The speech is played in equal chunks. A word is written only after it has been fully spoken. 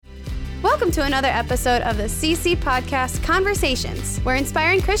Welcome to another episode of the CC Podcast Conversations, where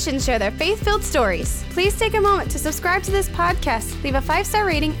inspiring Christians share their faith-filled stories. Please take a moment to subscribe to this podcast, leave a 5-star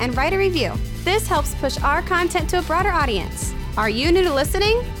rating, and write a review. This helps push our content to a broader audience. Are you new to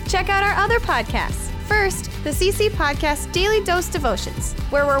listening? Check out our other podcasts. First, the CC Podcast Daily Dose Devotions,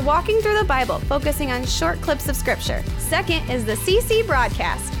 where we're walking through the Bible, focusing on short clips of Scripture. Second is the CC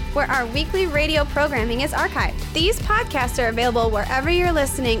Broadcast, where our weekly radio programming is archived. These podcasts are available wherever you're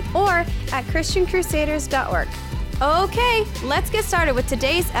listening or at ChristianCrusaders.org. Okay, let's get started with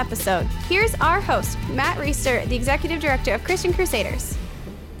today's episode. Here's our host, Matt Reister, the Executive Director of Christian Crusaders.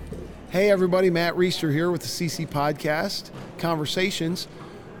 Hey everybody, Matt Reister here with the CC Podcast Conversations.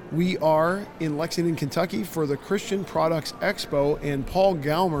 We are in Lexington, Kentucky for the Christian Products Expo, and Paul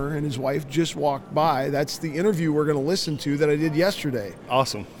Gaumer and his wife just walked by. That's the interview we're going to listen to that I did yesterday.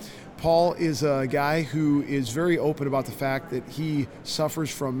 Awesome. Paul is a guy who is very open about the fact that he suffers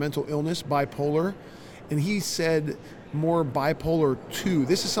from mental illness, bipolar, and he said more bipolar 2.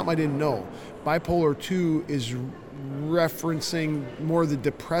 This is something I didn't know. Bipolar 2 is referencing more the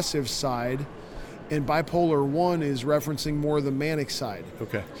depressive side, and bipolar 1 is referencing more the manic side.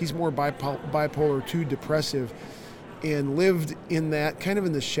 Okay. He's more bipolar 2 depressive, and lived in that kind of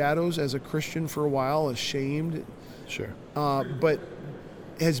in the shadows as a Christian for a while, ashamed. Sure. But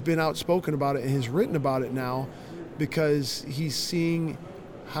has been outspoken about it and has written about it now because he's seeing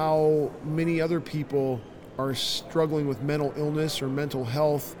how many other people are struggling with mental illness or mental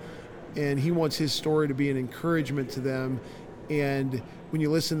health, and he wants his story to be an encouragement to them. And when you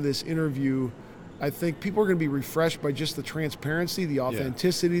listen to this interview, I think people are going to be refreshed by just the transparency, the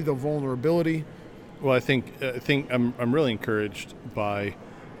authenticity, the vulnerability. Well, I think I'm really encouraged by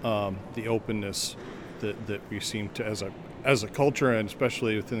the openness that we seem to, as a culture, and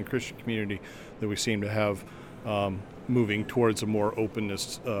especially within the Christian community, that we seem to have moving towards a more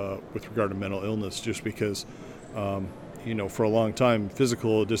openness with regard to mental illness. Just because, for a long time,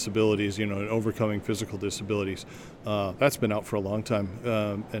 physical disabilities, and overcoming physical disabilities, that's been out for a long time,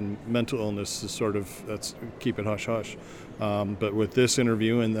 and mental illness is that's keep it hush hush. But with this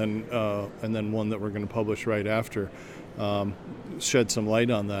interview and then one that we're going to publish right after, shed some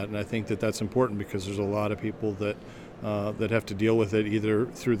light on that, and I think that that's important because there's a lot of people that have to deal with it either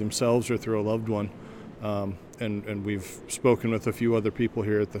through themselves or through a loved one, and we've spoken with a few other people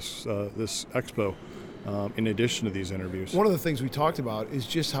here at this expo. In addition to these interviews. One of the things we talked about is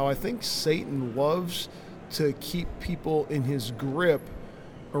just how I think Satan loves to keep people in his grip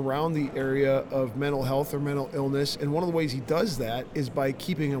around the area of mental health or mental illness, and one of the ways he does that is by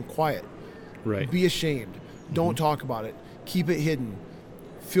keeping them quiet. Right. Be ashamed. Don't talk about it. Keep it hidden.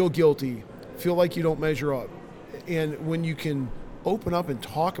 Feel guilty. Feel like you don't measure up. And when you can open up and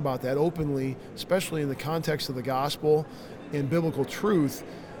talk about that openly, especially in the context of the gospel and biblical truth,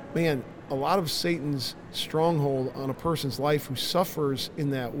 man, a lot of Satan's stronghold on a person's life who suffers in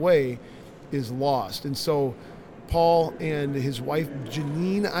that way is lost. And so Paul and his wife,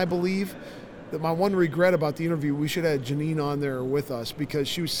 Janine, I believe, that my one regret about the interview, we should have had Janine on there with us because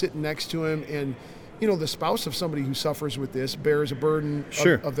she was sitting next to him, and, the spouse of somebody who suffers with this bears a burden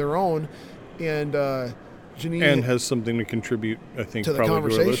of their own. And Janine... And has something to contribute, I think, to the probably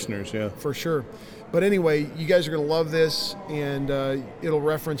conversation, to our listeners, yeah. For sure. But anyway, you guys are going to love this, and it'll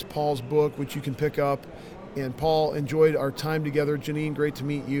reference Paul's book, which you can pick up. And Paul, enjoyed our time together. Janine, great to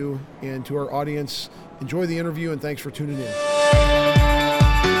meet you. And to our audience, enjoy the interview, and thanks for tuning in.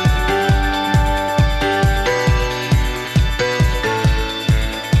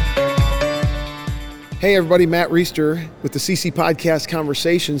 Hey everybody, Matt Reister with the CC Podcast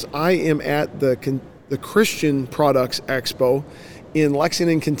Conversations. I am at the Christian Products Expo in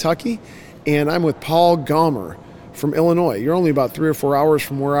Lexington, Kentucky, and I'm with Paul Gaumer from Illinois. You're only about 3 or 4 hours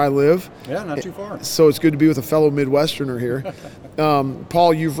from where I live. Yeah, not too far. So it's good to be with a fellow Midwesterner here.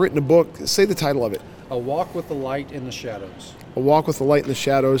 Paul, you've written a book. Say the title of it. A Walk with the Light in the Shadows. A Walk with the Light in the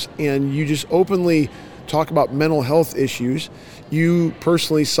Shadows, and you just openly talk about mental health issues. You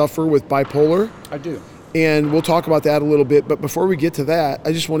personally suffer with bipolar. I do. And we'll talk about that a little bit. But before we get to that,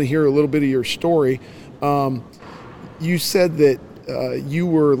 I just want to hear a little bit of your story. You said that you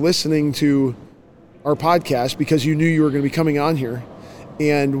were listening to our podcast because you knew you were going to be coming on here.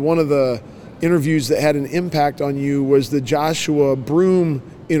 And one of the interviews that had an impact on you was the Joshua Broom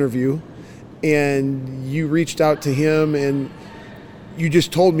interview. And you reached out to him, and you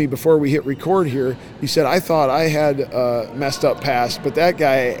just told me before we hit record here, you said, I thought I had a messed up past, but that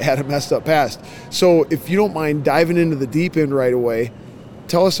guy had a messed up past. So if you don't mind diving into the deep end right away,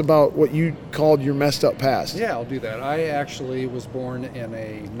 tell us about what you called your messed up past. Yeah, I'll do that. I actually was born in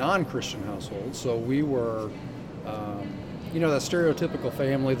a non-Christian household, so we were that stereotypical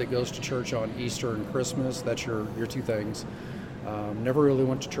family that goes to church on Easter and Christmas. That's your two things. Never really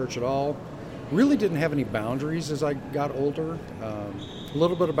went to church at all. Really didn't have any boundaries as I got older. A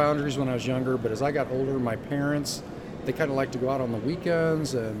little bit of boundaries when I was younger, but as I got older, my parents, they kind of liked to go out on the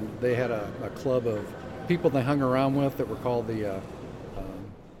weekends, and they had a club of people they hung around with that were called the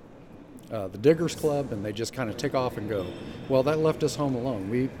Diggers Club, and they just kind of take off and go. Well, that left us home alone.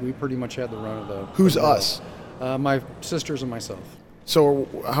 We pretty much had the run of the... Who's us? My sisters and myself. So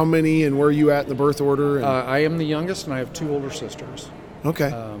how many, and where are you at in the birth order? I am the youngest, and I have 2 older sisters. Okay.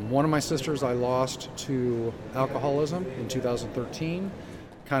 One of my sisters I lost to alcoholism in 2013.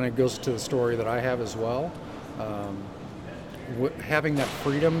 Kind of goes to the story that I have as well. Having that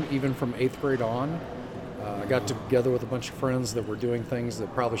freedom even from 8th grade on, I got together with a bunch of friends that were doing things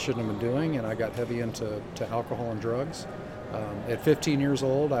that probably shouldn't have been doing, and I got heavy into alcohol and drugs. At 15 years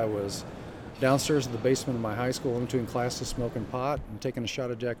old, I was downstairs in the basement of my high school in between classes smoking pot and taking a shot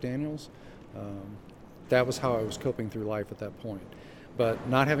of Jack Daniels. That was how I was coping through life at that point. But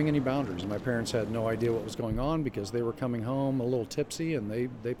not having any boundaries. My parents had no idea what was going on because they were coming home a little tipsy, and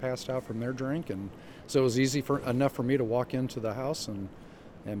they passed out from their drink. And so it was easy enough for me to walk into the house and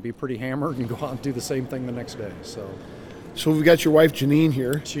be pretty hammered and go out and do the same thing the next day. So we've got your wife Janine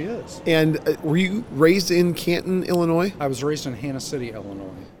here. She is. And were you raised in Canton, Illinois? I was raised in Hannah City, Illinois,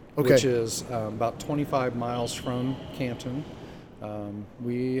 which is about 25 miles from Canton.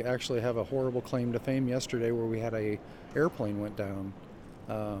 We actually have a horrible claim to fame yesterday where we had a airplane went down.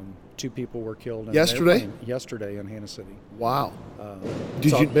 2 people were killed in yesterday? Yesterday in Hannah City. Wow.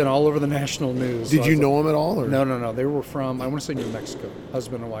 It's been all over the national news. Did you know them at all? Or? No. They were from, I want to say, New Mexico.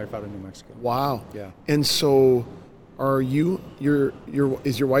 Husband and wife out of New Mexico. Wow. Yeah. And so are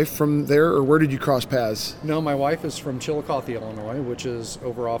is your wife from there, or where did you cross paths? No, my wife is from Chillicothe, Illinois, which is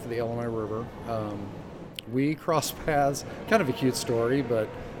over off of the Illinois River. We crossed paths, kind of a cute story, but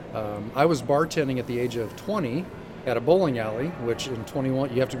I was bartending at the age of 20 at a bowling alley, which in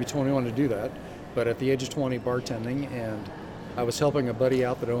 21, you have to be 21 to do that, but at the age of 20 bartending, and I was helping a buddy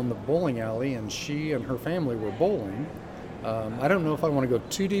out that owned the bowling alley, and she and her family were bowling. I don't know if I want to go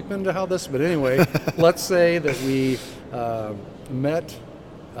too deep into how this, but anyway, let's say that we met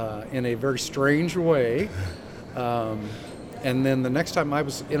in a very strange way, and then the next time I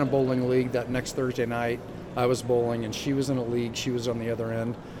was in a bowling league, that next Thursday night, I was bowling, and she was in a league, she was on the other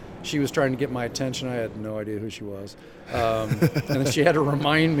end. She was trying to get my attention. I had no idea who she was. And then she had to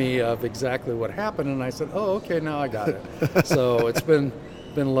remind me of exactly what happened, and I said, oh, okay, now I got it. So it's been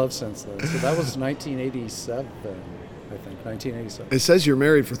love since then. So that was 1987, I think, 1987. It says you're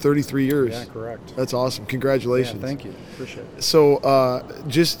married for 33 years. Yeah, correct. That's awesome. Congratulations. Yeah, thank you. Appreciate it. So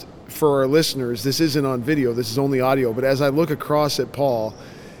just for our listeners, this isn't on video, this is only audio, but as I look across at Paul,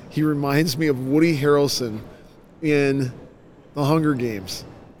 he reminds me of Woody Harrelson in The Hunger Games.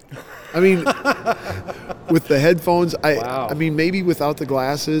 I mean, with the headphones, Wow. I mean, maybe without the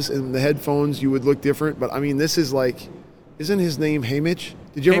glasses and the headphones, you would look different. But I mean, this is like, isn't his name Hamish?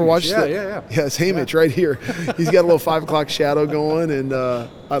 Did you ever watch that? Yeah. Yeah, it's Hamish right here. He's got a little 5 o'clock shadow going, and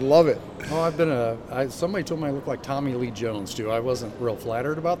I love it. Oh, somebody told me I look like Tommy Lee Jones too. I wasn't real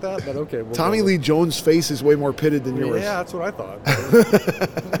flattered about that, but okay. Tommy Lee Jones' face is way more pitted than yours. Yeah, that's what I thought.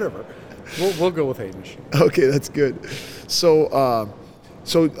 Whatever. We'll go with Hamish. Okay, that's good. So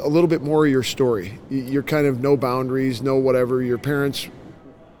a little bit more of your story. You're kind of no boundaries, no whatever. Your parents, it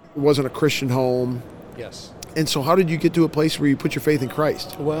wasn't a Christian home. Yes. And so how did you get to a place where you put your faith in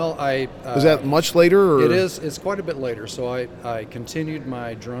Christ? Well, was that much later? Or? It is. It's quite a bit later. So I continued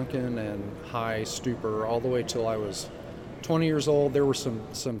my drunken and high stupor all the way till I was 20 years old. There were some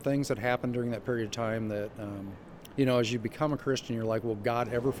things that happened during that period of time that, as you become a Christian, you're like, will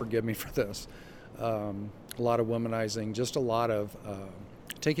God ever forgive me for this? A lot of womanizing, just a lot of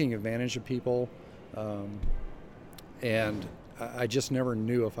taking advantage of people. And I just never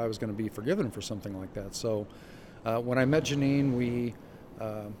knew if I was going to be forgiven for something like that. So when I met Janine, we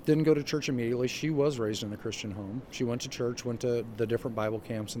didn't go to church immediately. She was raised in a Christian home. She went to church, went to the different Bible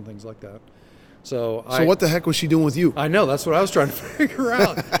camps and things like that. So what the heck was she doing with you? I know, that's what I was trying to figure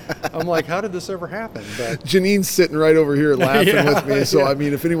out. I'm like, how did this ever happen? But Janine's sitting right over here laughing with me. So, I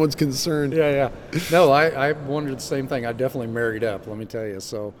mean, if anyone's concerned. Yeah. No, I wondered the same thing. I definitely married up, let me tell you.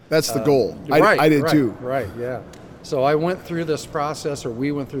 So that's the goal. Right, I did too. Right, yeah. So I went through this process, or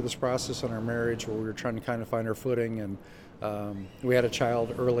we went through this process in our marriage where we were trying to kind of find our footing. And we had a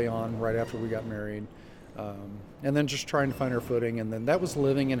child early on, right after we got married. And then just trying to find our footing. And then that was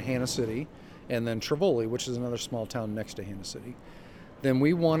living in Hannah City. And then Trevoli, which is another small town next to Hannah City. Then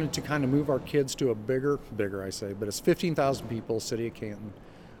we wanted to kind of move our kids to a bigger I say, but it's 15,000 people, city of Canton,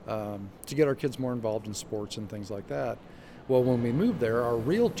 to get our kids more involved in sports and things like that. Well, when we moved there, our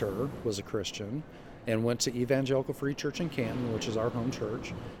realtor was a Christian and went to Evangelical Free Church in Canton, which is our home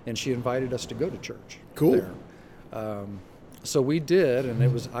church, and she invited us to go to church. Cool. There. So we did, and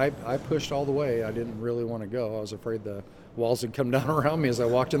it was I pushed all the way. I didn't really want to go. I was afraid the walls would come down around me as I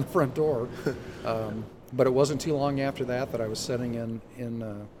walked in the front door. But it wasn't too long after that I was sitting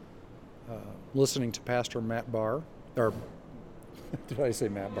in listening to Pastor Matt Barr, or did I say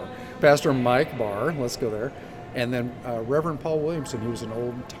Matt Barr? Pastor Mike Barr, let's go there. And then Reverend Paul Williamson, who was an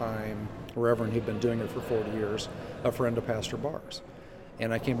old-time reverend who'd been doing it for 40 years, a friend of Pastor Barr's.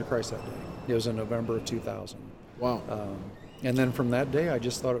 And I came to Christ that day. It was in November of 2000. Wow. And then from that day, I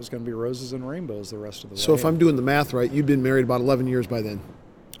just thought it was going to be roses and rainbows the rest of the way. So if I'm doing the math right, you've been married about 11 years by then.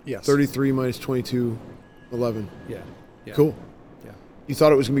 Yes. 33 minus 22, 11. Yeah. Cool. Yeah. You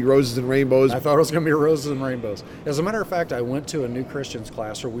thought it was going to be roses and rainbows? I thought it was going to be roses and rainbows. As a matter of fact, I went to a New Christians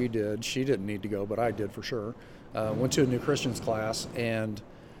class, or we did. She didn't need to go, but I did for sure. Went to a New Christians class, and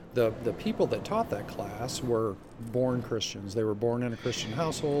the people that taught that class were born Christians. They were born in a Christian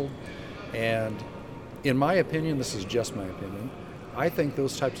household, and in my opinion, this is just my opinion, I think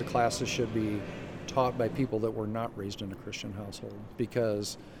those types of classes should be taught by people that were not raised in a Christian household,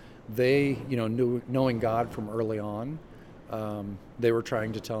 because they, knowing God from early on, they were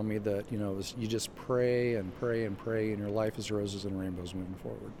trying to tell me that, you just pray and pray and pray, and your life is roses and rainbows moving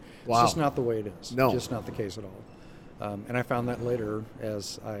forward. Wow. It's just not the way it is. No. Just not the case at all. And I found that later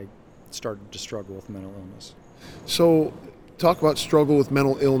as I started to struggle with mental illness. So talk about struggle with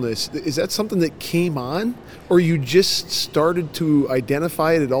mental illness. Is that something that came on, or you just started to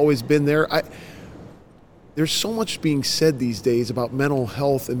identify it? It had always been there? There's so much being said these days about mental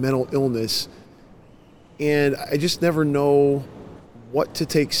health and mental illness, and I just never know what to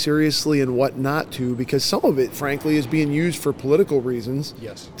take seriously and what not to, because some of it, frankly, is being used for political reasons.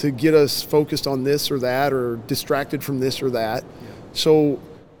 Yes. To get us focused on this or that, or distracted from this or that. Yeah. So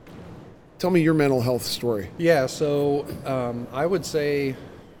tell me your mental health story. Yeah, so I would say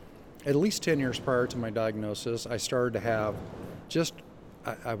at least 10 years prior to my diagnosis, I started to have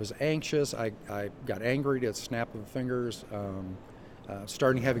I was anxious, I got angry at the snap of the fingers,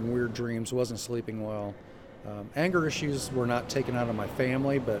 starting having weird dreams, wasn't sleeping well. Anger issues were not taken out on my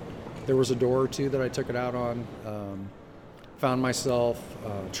family, but there was a door or two that I took it out on. Found myself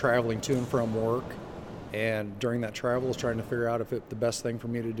traveling to and from work, and during that travel I was trying to figure out if the best thing for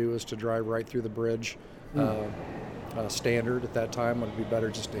me to do is to drive right through the bridge. Standard at that time would be better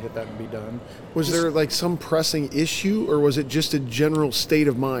just to hit that and be done. Was there like some pressing issue, or was it just a general state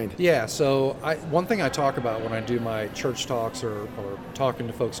of mind? Yeah, so one thing I talk about when I do my church talks or talking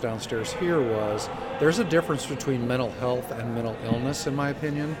to folks downstairs here was there's a difference between mental health and mental illness, in my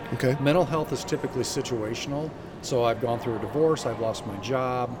opinion. Okay. Mental health is typically situational. So I've gone through a divorce, I've lost my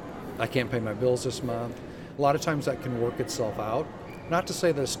job, I can't pay my bills this month. A lot of times that can work itself out. Not to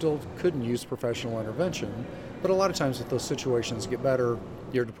say that I still couldn't use professional intervention, but a lot of times if those situations get better,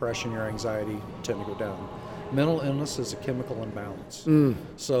 your depression, your anxiety tend to go down. Mental illness is a chemical imbalance.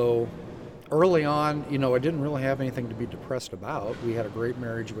 So early on, I didn't really have anything to be depressed about. We had a great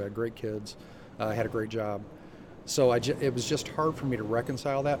marriage, we had great kids, I had a great job. So it was just hard for me to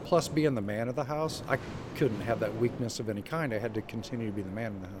reconcile that. Plus, being the man of the house, I couldn't have that weakness of any kind. I had to continue to be the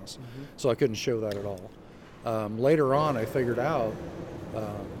man in the house. So I couldn't show that at all. Later on, I figured out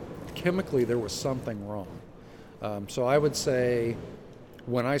chemically there was something wrong. So I would say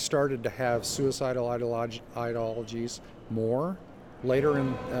when I started to have suicidal ideologies more, later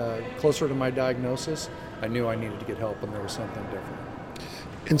in closer to my diagnosis, I knew I needed to get help and there was something different.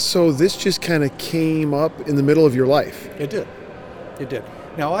 And so this just kind of came up in the middle of your life. It did.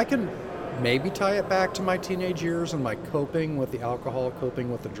 Now I can maybe tie it back to my teenage years and my coping with the alcohol,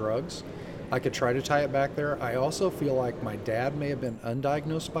 coping with the drugs. I could try to tie it back there. I also feel like my dad may have been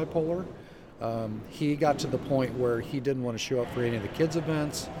undiagnosed bipolar. He got to the point where he didn't want to show up for any of the kids'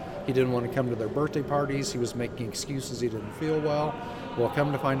 events. He didn't want to come to their birthday parties. He was making excuses he didn't feel well. Well,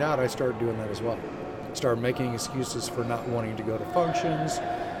 come to find out, I started doing that as well. Started making excuses for not wanting to go to functions,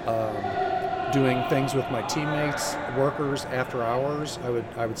 doing things with my teammates, workers after hours.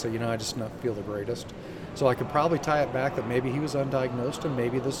 I would say, I just not feel the greatest. So I could probably tie it back that maybe he was undiagnosed and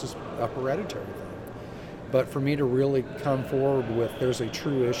maybe this is a hereditary thing. But for me to really come forward with there's a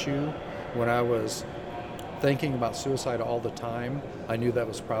true issue, when I was thinking about suicide all the time, I knew that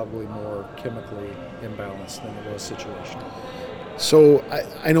was probably more chemically imbalanced than it was situational. So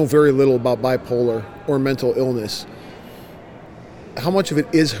I know very little about bipolar or mental illness. How much of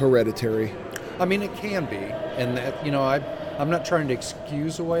it is hereditary? I mean, it can be. And that, I'm not trying to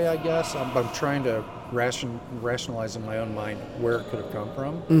excuse away, I guess. I'm trying to rationalize in my own mind where it could have come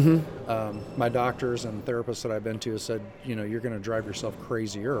from. Mm-hmm. My doctors and therapists that I've been to have said, you're going to drive yourself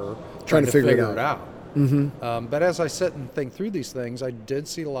crazier trying to figure it out. Mm-hmm. But as I sit and think through these things, I did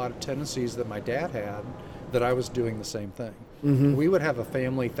see a lot of tendencies that my dad had that I was doing the same thing. Mm-hmm. We would have a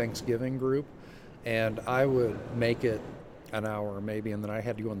family Thanksgiving group, and I would make it an hour maybe, and then I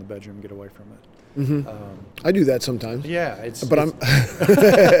had to go in the bedroom and get away from it. Mm-hmm. I do that sometimes. Yeah,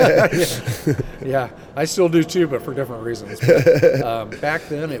 yeah, I still do too, but for different reasons. But, back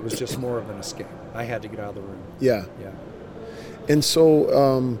then, it was just more of an escape. I had to get out of the room. Yeah. Yeah. And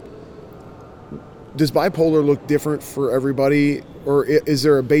so, does bipolar look different for everybody, or is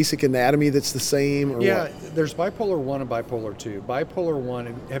there a basic anatomy that's the same? Or yeah, what? There's bipolar 1 and bipolar 2. Bipolar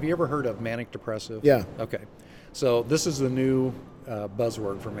 1, have you ever heard of manic depressive? Yeah. Okay. So this is the new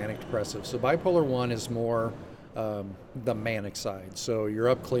buzzword for manic depressive. So bipolar 1 is more the manic side. So you're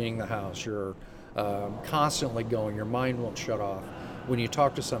up cleaning the house, you're constantly going, your mind won't shut off. When you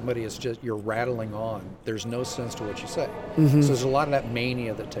talk to somebody, it's just you're rattling on. There's no sense to what you say. Mm-hmm. So there's a lot of that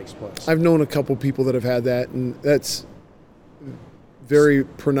mania that takes place. I've known a couple people that have had that, and that's very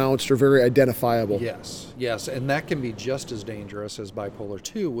pronounced or very identifiable. Yes, and that can be just as dangerous as bipolar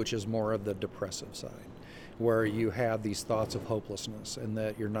 2, which is more of the depressive side, where you have these thoughts of hopelessness and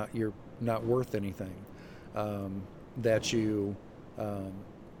that you're not worth anything, that you'd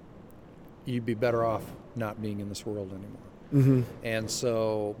be better off not being in this world anymore. Mm-hmm. And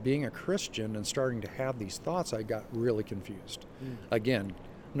so being a Christian and starting to have these thoughts, I got really confused. Again,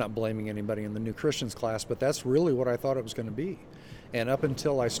 I'm not blaming anybody in the New Christians class, but that's really what I thought it was going to be. And up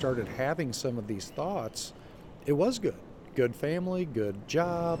until I started having some of these thoughts, it was good. Good family, good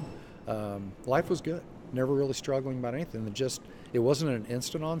job. Life was good. Never really struggling about anything. It wasn't an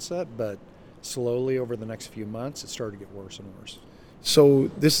instant onset, but slowly over the next few months, it started to get worse and worse. So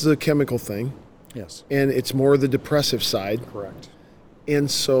this is a chemical thing. Yes. And it's more the depressive side. Correct. And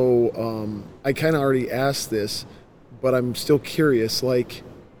so I kind of already asked this, but I'm still curious, like,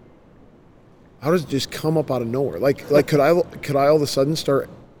 how does it just come up out of nowhere? Like could I all of a sudden start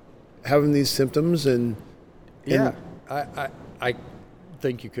having these symptoms and yeah, I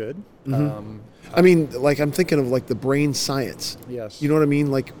think you could. Mm-hmm. I mean, like, I'm thinking of like the brain science. Yes. You know what I mean?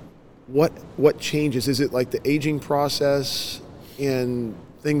 Like, what changes? Is it like the aging process and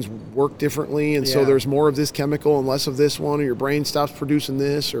things work differently, and so there's more of this chemical and less of this one, or your brain stops producing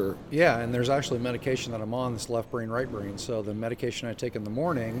this, or? Yeah, and there's actually medication that I'm on, this left brain, right brain. So the medication I take in the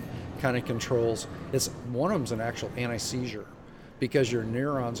morning kind of controls, one of them's an actual anti-seizure, because your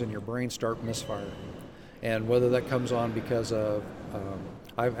neurons in your brain start misfiring. And whether that comes on because of,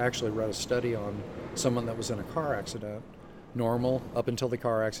 I've actually read a study on someone that was in a car accident, normal up until the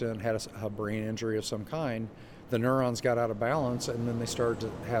car accident, had a brain injury of some kind. The neurons got out of balance, and then they started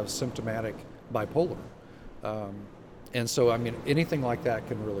to have symptomatic bipolar. And so, I mean, anything like that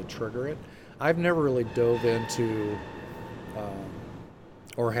can really trigger it. I've never really dove into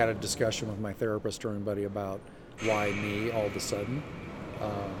or had a discussion with my therapist or anybody about why me all of a sudden.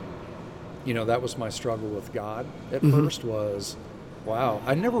 That was my struggle with God at first was, wow,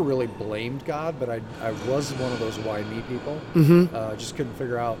 I never really blamed God, but I was one of those why me people. Just couldn't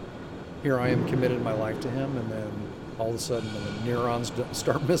figure out, here I am committed my life to him, and then all of a sudden the neurons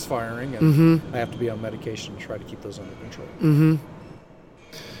start misfiring, and I have to be on medication to try to keep those under control.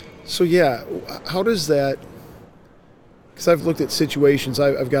 So yeah, how does that, because I've looked at situations,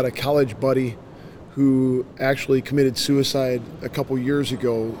 I've got a college buddy who actually committed suicide a couple years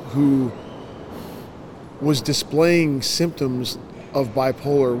ago, who was displaying symptoms of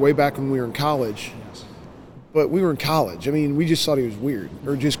bipolar way back when we were in college. But we were in college. I mean, we just thought he was weird,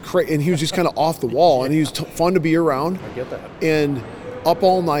 or just and he was just kind of off the wall, and he was fun to be around. I get that. And up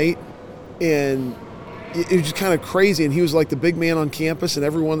all night, and it was just kind of crazy. And he was like the big man on campus, and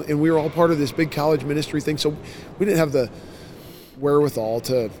everyone, and we were all part of this big college ministry thing. So we didn't have the wherewithal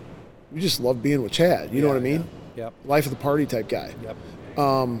to. We just loved being with Chad. You know what I mean? Yep. Life of the party type guy. Yep.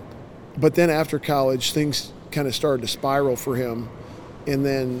 But then after college, things kind of started to spiral for him. And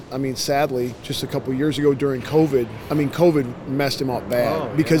then, I mean, sadly, just a couple years ago during COVID, COVID messed him up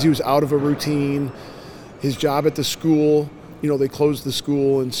bad because he was out of a routine. His job at the school, they closed the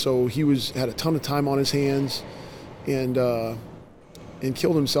school, and so he had a ton of time on his hands, and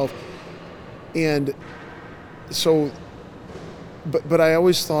killed himself. And so, but I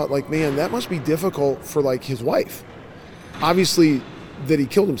always thought, like, man, that must be difficult for like his wife. Obviously, that he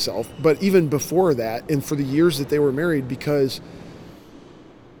killed himself, but even before that, and for the years that they were married, because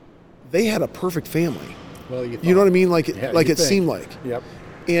they had a perfect family. Well, you know what I mean? Like it seemed like. Yep.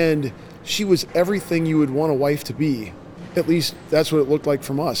 And she was everything you would want a wife to be. At least that's what it looked like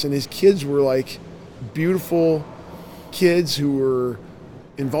from us. And his kids were like beautiful kids who were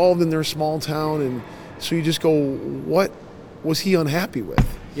involved in their small town, and so you just go, what was he unhappy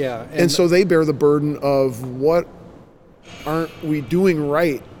with? Yeah. And so they bear the burden of what aren't we doing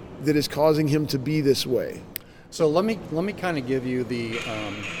right that is causing him to be this way. So let me kind of give you the,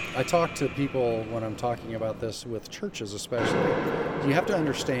 I talk to people when I'm talking about this with churches especially. You have to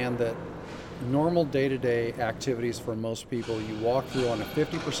understand that normal day-to-day activities for most people, you walk through on a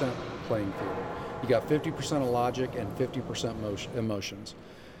 50% playing field. You got 50% of logic and 50% emotions.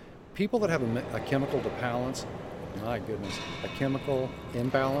 People that have a chemical imbalance, my goodness, a chemical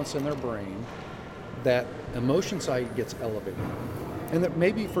imbalance in their brain, that emotion side gets elevated. And that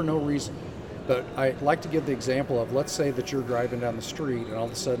maybe for no reason. But I like to give the example of, let's say that you're driving down the street and all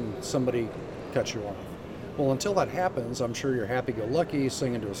of a sudden somebody cuts you off. Well, until that happens, I'm sure you're happy-go-lucky,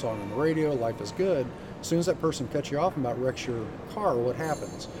 singing to a song on the radio, life is good. As soon as that person cuts you off and about wrecks your car, what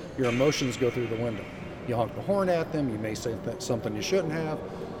happens? Your emotions go through the window. You honk the horn at them, you may say something you shouldn't have,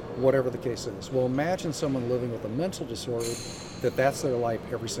 whatever the case is. Well, imagine someone living with a mental disorder that's their life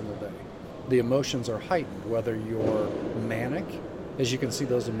every single day. The emotions are heightened, whether you're manic, as you can see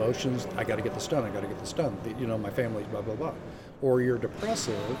those emotions, I got to get this done, my family's blah, blah, blah. Or you're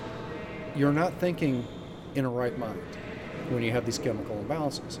depressive, you're not thinking in a right mind when you have these chemical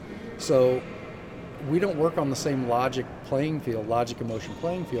imbalances. So we don't work on the same logic emotion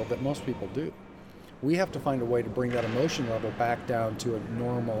playing field that most people do. We have to find a way to bring that emotion level back down to a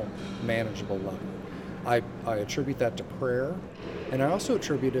normal, manageable level. I attribute that to prayer, and I also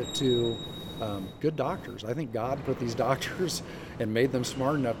attribute it to good doctors. I think God put these doctors and made them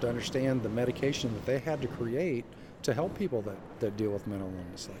smart enough to understand the medication that they had to create to help people that deal with mental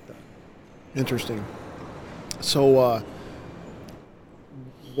illness like that. Interesting. So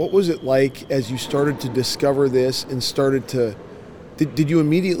what was it like as you started to discover this and started to, did you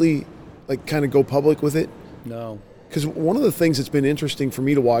immediately like kind of go public with it? No. Because one of the things that's been interesting for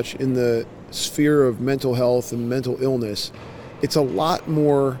me to watch in the sphere of mental health and mental illness, it's a lot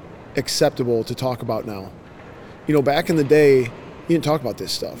more acceptable to talk about now. You know, back in the day, you didn't talk about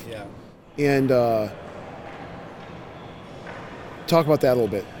this stuff. Yeah. And talk about that a little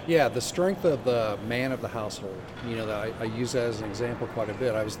bit. Yeah, the strength of the man of the household. You know, I use that as an example quite a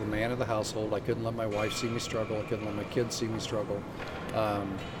bit. I was the man of the household. I couldn't let my wife see me struggle. I couldn't let my kids see me struggle.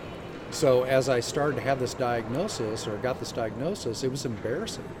 So as I started to have this diagnosis, or got this diagnosis, it was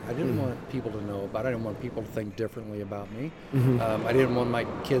embarrassing. I didn't want people to know about it. I didn't want people to think differently about me. I didn't want my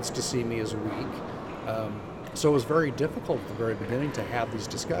kids to see me as weak. So it was very difficult at the very beginning to have these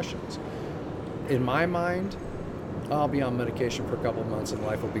discussions. In my mind, I'll be on medication for a couple of months and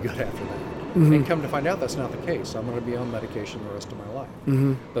life will be good after that. And come to find out that's not the case. I'm going to be on medication the rest of my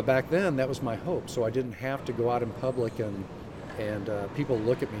life. But back then, that was my hope. So I didn't have to go out in public and people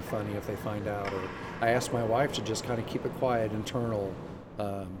look at me funny if they find out. Or I asked my wife to just kind of keep it quiet, internal,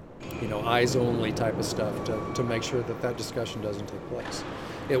 eyes only type of stuff to make sure that discussion doesn't take place.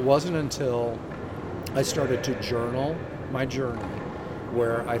 It wasn't until I started to journal my journey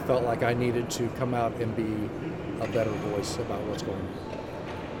where I felt like I needed to come out and be a better voice about what's going on.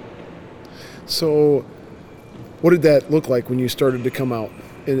 So what did that look like when you started to come out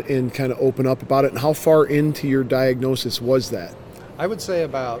and kind of open up about it? And how far into your diagnosis was that? I would say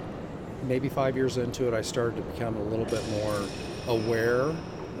about maybe 5 years into it, I started to become a little bit more aware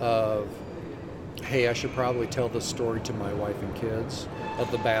of, hey, I should probably tell this story to my wife and kids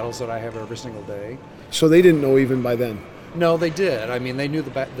of the battles that I have every single day. So they didn't know even by then? No, they did. I mean, they knew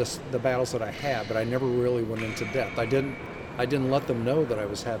the battles that I had, but I never really went into depth. I didn't let them know that I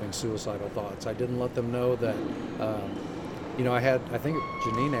was having suicidal thoughts. I didn't let them know that, I think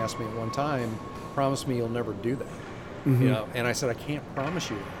Janine asked me at one time, promise me you'll never do that. And I said, I can't promise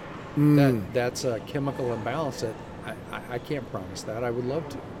you that. That's a chemical imbalance that I can't promise that. I would love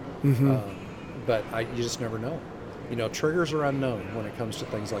to. But you just never know. Triggers are unknown when it comes to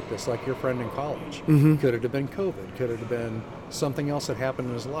things like this, like your friend in college. Could it have been COVID? Could it have been something else that happened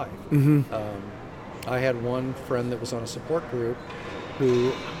in his life? I had one friend that was on a support group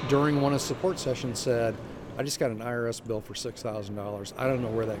who, during one of the support sessions, said, I just got an IRS bill for $6,000. I don't know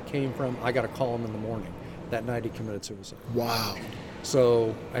where that came from. I got to call him in the morning. That night he committed suicide. Wow.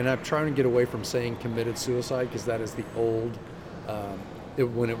 So, and I'm trying to get away from saying committed suicide because that is the old,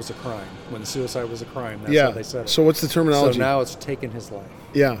 when it was a crime. When suicide was a crime, that's how they said it. So what's the terminology? So now it's taken his life.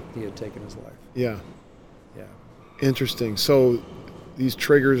 Yeah. He had taken his life. Yeah. Yeah. Interesting. So these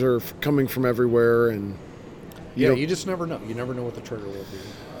triggers are coming from everywhere, and you just never know. You never know what the trigger will be.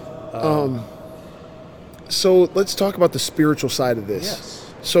 So let's talk about the spiritual side of this.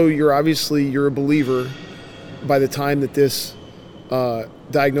 Yes. So you're a believer by the time that this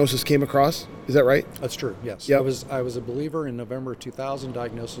diagnosis came across? Is that right? That's true, yes. Yep. I was a believer in November of 2000.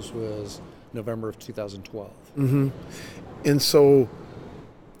 Diagnosis was November of 2012. Mm-hmm. And so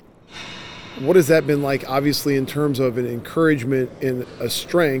what has that been like, obviously, in terms of an encouragement and a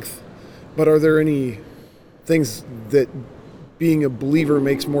strength, but are there any things that being a believer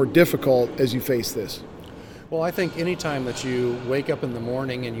makes more difficult as you face this? Well, I think any time that you wake up in the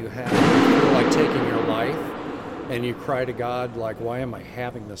morning and you feel like taking your life and you cry to God, like, why am I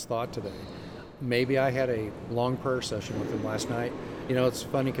having this thought today? Maybe I had a long prayer session with him last night. You know, it's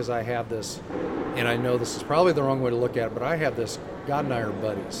funny because I have this, and I know this is probably the wrong way to look at it, but I have this, God and I are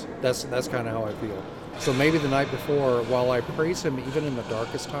buddies. That's kind of how I feel. So maybe the night before, while I praise him, even in the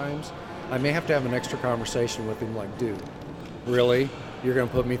darkest times, I may have to have an extra conversation with him like, dude, really? You're going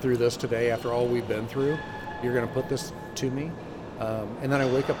to put me through this today after all we've been through? You're going to put this to me? And then I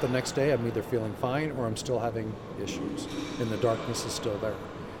wake up the next day, I'm either feeling fine or I'm still having issues, and the darkness is still there.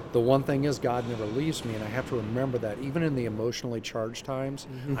 The one thing is God never leaves me, and I have to remember that even in the emotionally charged times,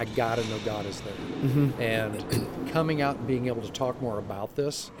 mm-hmm. I gotta know God is there. Mm-hmm. And coming out and being able to talk more about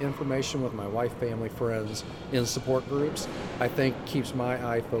this information with my wife, family, friends, in support groups, I think keeps my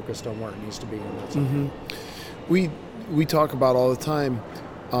eye focused on where it needs to be. And that's mm-hmm. We talk about all the time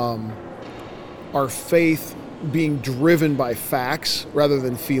our faith being driven by facts rather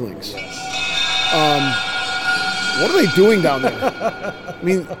than feelings. Yes. What are they doing down there? I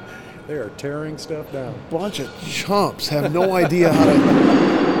mean, they are tearing stuff down. A bunch of chumps have no idea how to.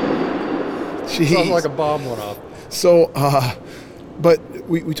 Jeez. Sounds like a bomb went off. So, but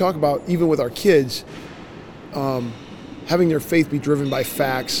we talk about, even with our kids, having their faith be driven by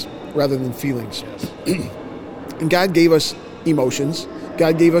facts rather than feelings. Yes. And God gave us emotions,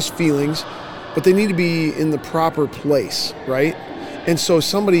 God gave us feelings, but they need to be in the proper place, right? And so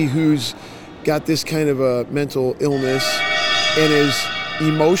somebody who's got this kind of a mental illness and is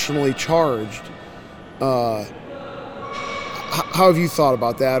emotionally charged, how have you thought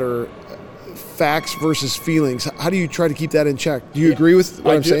about that, or facts versus feelings? How do you try to keep that in check? Do you agree with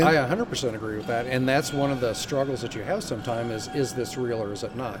what I'm saying? I 100% agree with that, and that's one of the struggles that you have sometimes is this real or is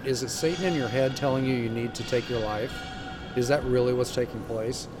it not? Is it Satan in your head telling you need to take your life? Is that really what's taking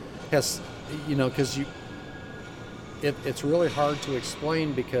place? Because it's really hard to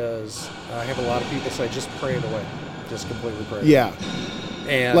explain, because I have a lot of people say, just pray it away. Just completely pray it away. Yeah.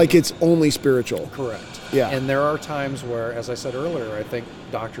 And like it's only spiritual. Correct. Yeah. And there are times where, as I said earlier, I think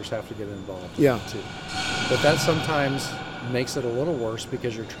doctors have to get involved. Yeah. Too. But that sometimes makes it a little worse,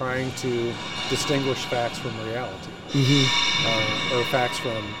 because you're trying to distinguish facts from reality. Mm-hmm. Or facts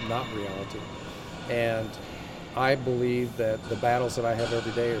from not reality. And I believe that the battles that I have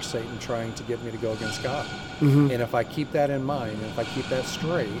every day are Satan trying to get me to go against God. Mm-hmm. And if I keep that in mind, and if I keep that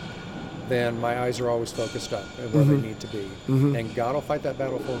straight, then my eyes are always focused up at where mm-hmm. they need to be. Mm-hmm. And God will fight that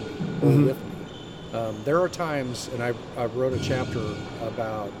battle for me, or mm-hmm. with me. There are times, and I wrote a chapter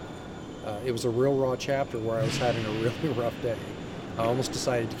about, it was a real raw chapter where I was having a really rough day. I almost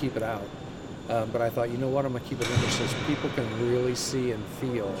decided to keep it out. But I thought, you know what, I'm going to keep it in there so people can really see and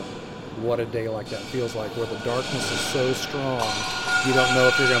feel what a day like that feels like, where the darkness is so strong, you don't know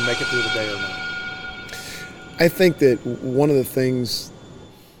if you're going to make it through the day or not. I think that one of the things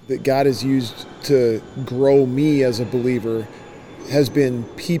that God has used to grow me as a believer has been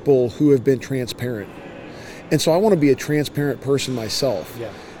people who have been transparent. And so I want to be a transparent person myself.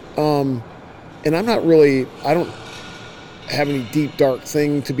 Yeah. And I don't have any deep, dark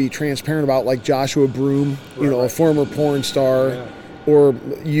thing to be transparent about, like Joshua Broome, right. A former porn star. Yeah. Or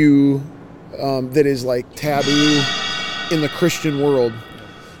you, that is like taboo in the Christian world.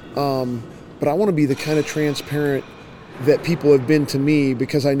 But I want to be the kind of transparent that people have been to me,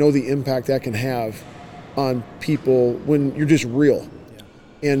 because I know the impact that can have on people when you're just real.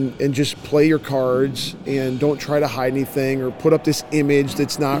 Yeah. And just play your cards and don't try to hide anything or put up this image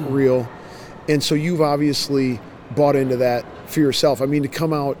that's not real. And so you've obviously bought into that for yourself. I mean, to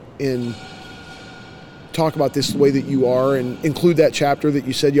come out and talk about this the way that you are and include that chapter that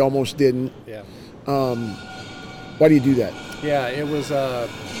you said you almost didn't. Yeah. Why do you do that? Yeah, it was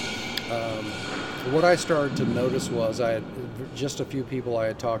what I started to notice was I had just a few people I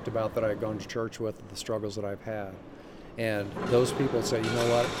had talked about that I had gone to church with, the struggles that I've had. And those people say, you know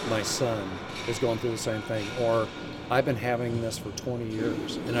what, my son is going through the same thing, or I've been having this for 20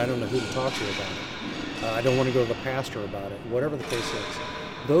 years and I don't know who to talk to about it. I don't want to go to the pastor about it, whatever the case is.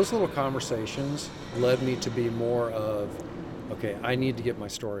 Those little conversations led me to be more of, okay, I need to get my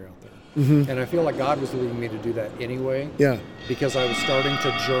story out there. Mm-hmm. And I feel like God was leading me to do that anyway. Yeah. Because I was starting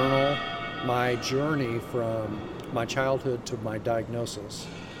to journal my journey from my childhood to my diagnosis,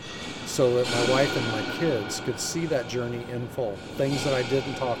 so that my wife and my kids could see that journey in full, things that I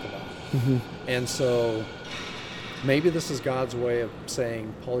didn't talk about. And so maybe this is God's way of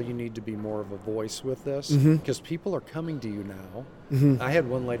saying, Paul, you need to be more of a voice with this, because people are coming to you now. I had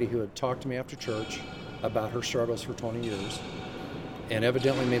one lady who had talked to me after church about her struggles for 20 years, and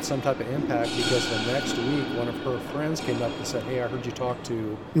evidently made some type of impact, because the next week one of her friends came up and said, hey, I heard you talk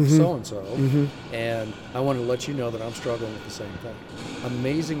to so-and-so, and I wanted to let you know that I'm struggling with the same thing.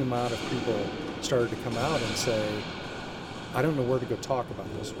 Amazing amount of people started to come out and say, I don't know where to go talk about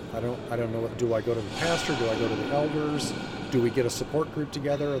this one. I don't know what, do I go to the pastor? Do I go to the elders? Do we get a support group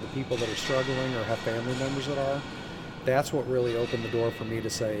together of the people that are struggling or have family members that are? That's what really opened the door for me to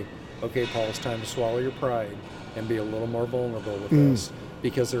say, okay, Paul, it's time to swallow your pride and be a little more vulnerable with this,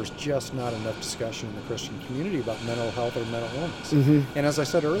 because there's just not enough discussion in the Christian community about mental health or mental illness. And as I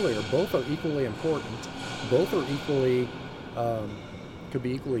said earlier, both are equally important. Both are equally, could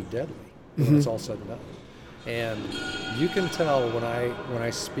be equally deadly when it's all said and done. And you can tell when I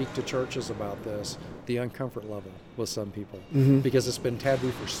speak to churches about this, the uncomfort level with some people, because it's been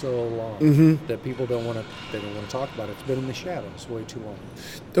taboo for so long that people don't want to talk about it. It's been in the shadows way too long.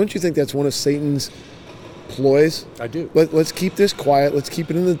 Don't you think that's one of Satan's ploys? I do. Let's keep this quiet. Let's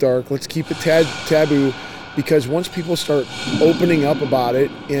keep it in the dark. Let's keep it taboo, because once people start opening up about it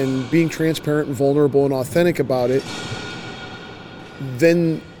and being transparent and vulnerable and authentic about it,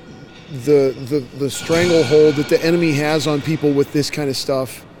 then the stranglehold that the enemy has on people with this kind of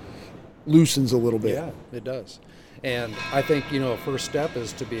stuff loosens a little bit. Yeah, it does. And I think, a first step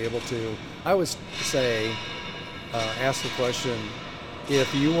is to be able to, I always say, ask the question,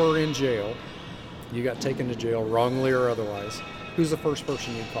 if you were in jail, you got taken to jail wrongly or otherwise, who's the first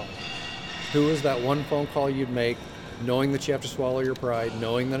person you'd call? Who is that one phone call you'd make, knowing that you have to swallow your pride,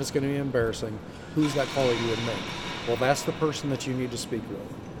 knowing that it's going to be embarrassing? Who's that call that you would make? Well, that's the person that you need to speak with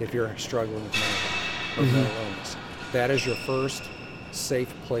if you're struggling with mental health or mental illness. That is your first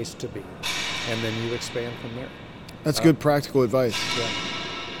safe place to be, and then you expand from there. That's good practical advice.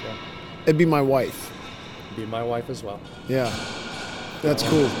 Yeah. It'd be my wife. Be my wife as well. Yeah, that's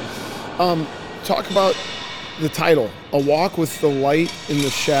cool. Talk about the title, A Walk with the Light in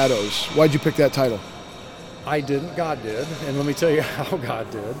the Shadows. Why'd you pick that title? I didn't, God did, and let me tell you how God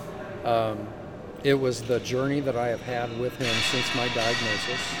did. It was the journey that I have had with him since my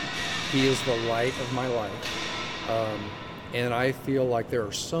diagnosis. He is the light of my life. And I feel like there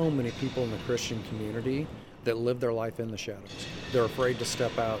are so many people in the Christian community that live their life in the shadows. They're afraid to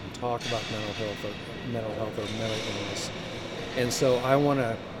step out and talk about mental health or mental illness. And so I want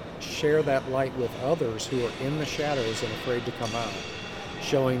to share that light with others who are in the shadows and afraid to come out,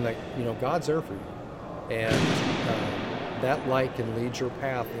 showing that, God's there for you. And that light can lead your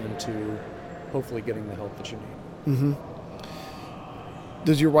path into hopefully getting the help that you need.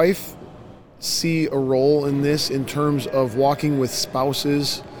 Does your wife see a role in this in terms of walking with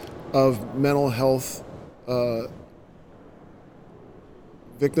spouses of mental health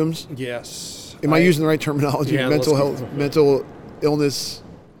victims? Yes. Am I using the right terminology? Yeah, mental illness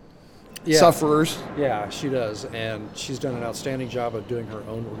sufferers? Yeah, she does. And she's done an outstanding job of doing her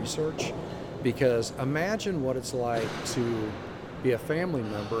own research, because imagine what it's like to be a family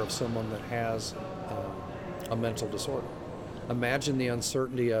member of someone that has a mental disorder. Imagine the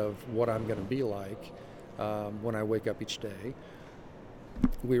uncertainty of what I'm going to be like when I wake up each day.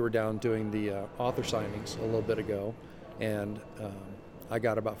 We were down doing the author signings a little bit ago, and I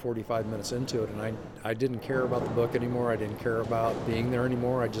got about 45 minutes into it, and I didn't care about the book anymore. I didn't care about being there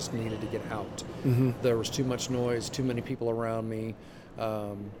anymore. I just needed to get out. There was too much noise, too many people around me.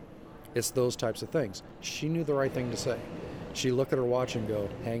 It's those types of things. She knew the right thing to say. She looked at her watch and go,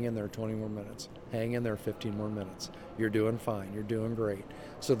 hang in there 20 more minutes. Hang in there 15 more minutes. You're doing fine. You're doing great.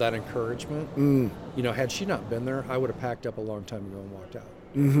 So that encouragement, had she not been there, I would have packed up a long time ago and walked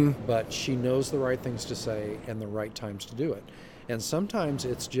out. But she knows the right things to say and the right times to do it. And sometimes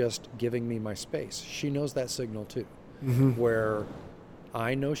it's just giving me my space. She knows that signal too, where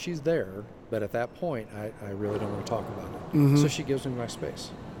I know she's there, but at that point, I really don't want to talk about it. So she gives me my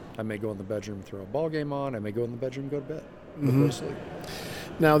space. I may go in the bedroom and throw a ball game on. I may go in the bedroom and go to bed. Go to sleep.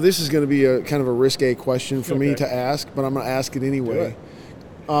 Now, this is going to be a kind of a risque question for me to ask, but I'm going to ask it anyway.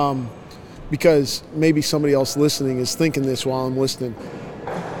 Because maybe somebody else listening is thinking this while I'm listening.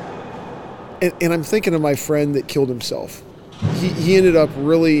 And I'm thinking of my friend that killed himself. He ended up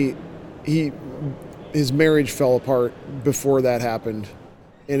his marriage fell apart before that happened,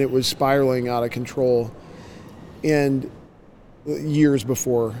 and it was spiraling out of control. And years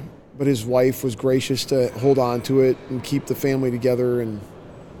before, but his wife was gracious to hold on to it and keep the family together. And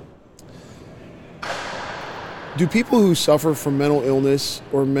do people who suffer from mental illness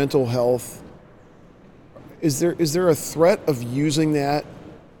or mental health, is there a threat of using that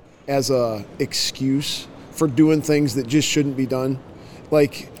as a excuse for doing things that just shouldn't be done?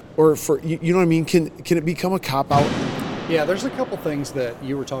 Like, or for, you know what I mean? Can it become a cop-out? Yeah, there's a couple things that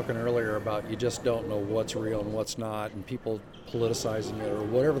you were talking earlier about. You just don't know what's real and what's not, and people politicizing it or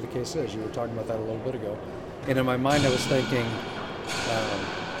whatever the case is. You were talking about that a little bit ago. And in my mind, I was thinking,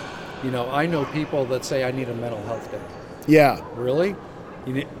 I know people that say I need a mental health day. Yeah. Really?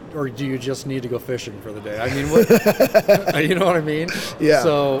 Or do you just need to go fishing for the day? I mean, what, you know what I mean? Yeah.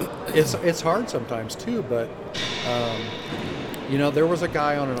 So it's hard sometimes too, but there was a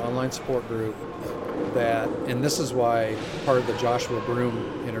guy on an online support group that, and this is why part of the Joshua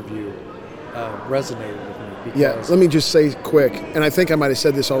Broom interview resonated with me. Yeah, let me just say quick, and I think I might have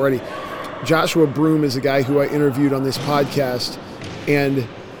said this already. Joshua Broom is a guy who I interviewed on this podcast, and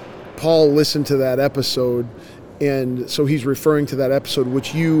Paul listened to that episode, and so he's referring to that episode,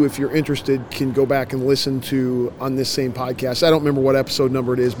 which you, if you're interested, can go back and listen to on this same podcast. I don't remember what episode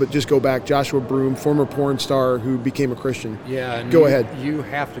number it is, but just go back. Joshua Broom, former porn star who became a Christian. Yeah, and go ahead. You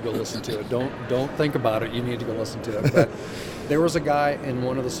have to go listen to it. Don't think about it. You need to go listen to it. But there was a guy in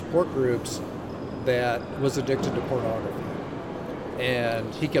one of the support groups that was addicted to pornography,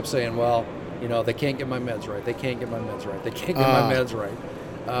 and he kept saying, "Well, they can't get my meds right. They can't get my meds right. They can't get my meds right."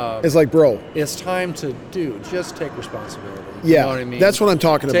 It's like, bro, it's time to just take responsibility. Yeah, you know what I mean? That's what I'm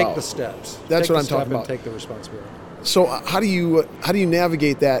talking about. Take the steps. That's what I'm talking about. Take the responsibility. So how do you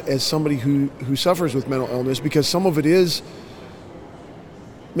navigate that as somebody who suffers with mental illness? Because some of it is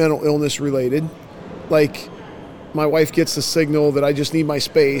mental illness related. Like, my wife gets the signal that I just need my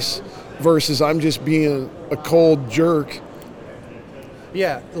space versus I'm just being a cold jerk.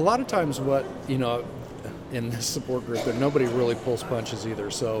 Yeah, a lot of times in this support group, that nobody really pulls punches either.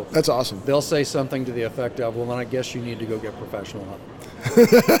 So that's awesome. They'll say something to the effect of, "Well, then I guess you need to go get professional help."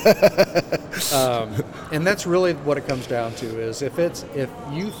 And that's really what it comes down to. Is if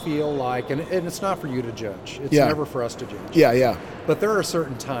you feel like, and it's not for you to judge. It's never for us to judge. Yeah. But there are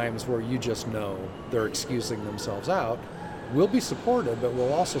certain times where you just know they're excusing themselves out. We'll be supportive, but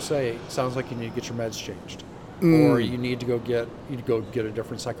we'll also say, "Sounds like you need to get your meds changed." Or you need to go get a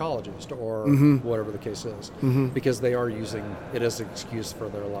different psychologist, or whatever the case is, because they are using it as an excuse for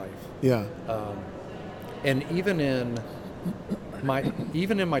their life. Yeah. And even in my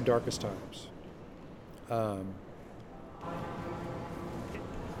darkest times,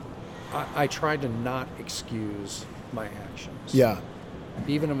 I tried to not excuse my actions. Yeah.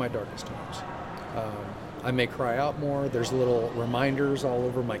 Even in my darkest times. I may cry out more. There's little reminders all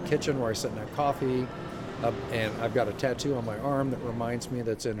over my kitchen where I sit and have coffee. And I've got a tattoo on my arm that reminds me,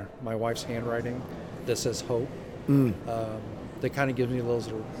 that's in my wife's handwriting, that says hope. That kind of gives me those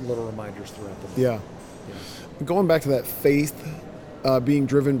little reminders throughout the day. Yeah. Going back to that faith, being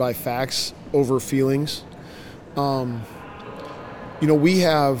driven by facts over feelings. We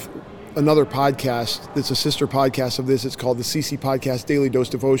have another podcast that's a sister podcast of this. It's called the CC Podcast Daily Dose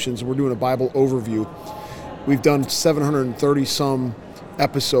Devotions. We're doing a Bible overview. We've done 730 some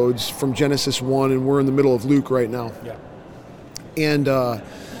episodes from Genesis 1, and we're in the middle of Luke right now. Yeah. And the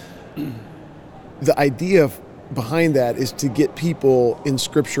idea behind that is to get people in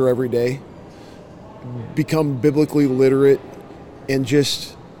Scripture every day, become biblically literate, and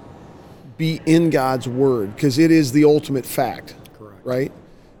just be in God's Word, because it is the ultimate fact. Correct. Right?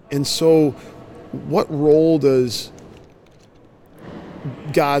 And so what role does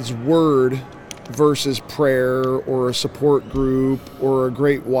God's Word versus prayer or a support group or a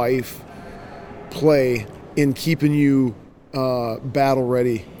great wife play in keeping you battle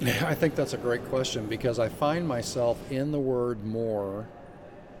ready? I think that's a great question, because I find myself in the Word more,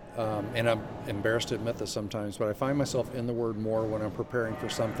 and I'm embarrassed to admit this sometimes, but I find myself in the Word more when I'm preparing for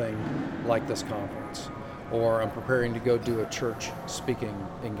something like this conference, or I'm preparing to go do a church speaking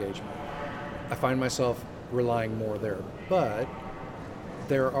engagement. I find myself relying more there. But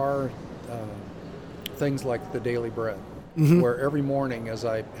there are things like the daily bread, where every morning as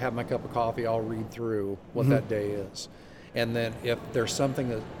I have my cup of coffee, I'll read through what that day is. And then if there's something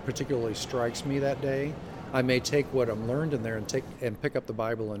that particularly strikes me that day, I may take what I'm learned in there and pick up the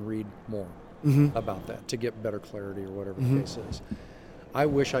Bible and read more about that to get better clarity, or whatever the case is. I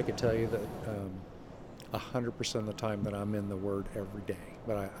wish I could tell you that 100% of the time that I'm in the Word every day,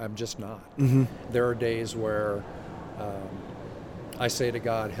 but I'm just not. There are days where I say to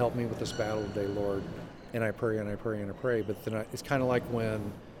God, "Help me with this battle today, Lord," and I pray and I pray and I pray. But then it's kind of like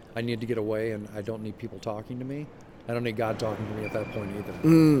when I need to get away and I don't need people talking to me. I don't need God talking to me at that point either.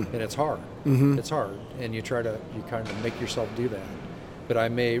 And it's hard. It's hard. And you kind of make yourself do that. But I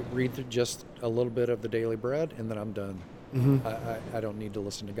may read just a little bit of the daily bread, and then I'm done. I don't need to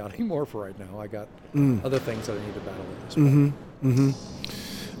listen to God anymore for right now. I got other things that I need to battle with as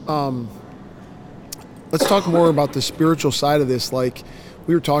Let's talk more about the spiritual side of this. Like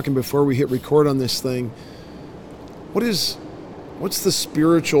we were talking before we hit record on this thing. What's the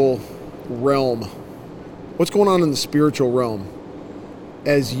spiritual realm? What's going on in the spiritual realm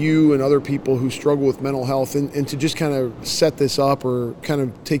as you and other people who struggle with mental health? And to just kind of set this up or kind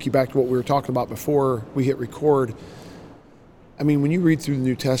of take you back to what we were talking about before we hit record. I mean, when you read through the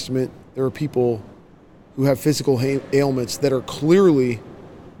New Testament, there are people who have physical ailments that are clearly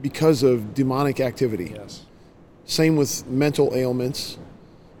because of demonic activity. Yes. Same with mental ailments.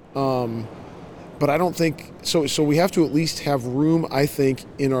 But I don't think, so we have to at least have room, I think,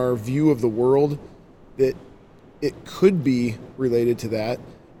 in our view of the world that it could be related to that.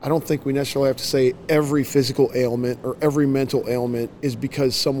 I don't think we necessarily have to say every physical ailment or every mental ailment is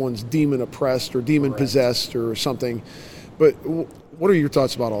because someone's demon oppressed or demon possessed or something. But what are your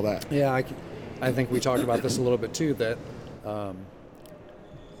thoughts about all that? Yeah, I think we talked about this a little bit too, that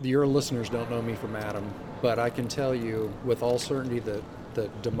your listeners don't know me from Adam, but I can tell you with all certainty that the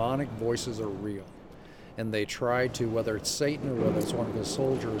demonic voices are real. And they try to, whether it's Satan or whether it's one of his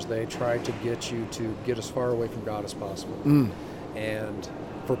soldiers, they try to get you to get as far away from God as possible. And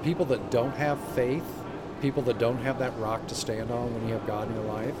for people that don't have faith, people that don't have that rock to stand on when you have God in your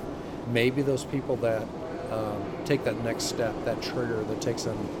life, maybe those people that take that next step, that trigger that takes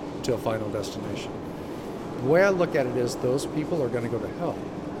them to a final destination. The way I look at it is those people are going to go to hell,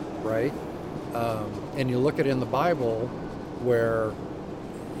 right? And you look at it in the Bible where,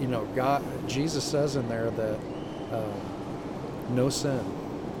 you know, Jesus says in there that no sin.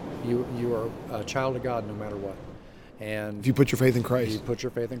 You are a child of God no matter what. And If you put your faith in Christ. you put your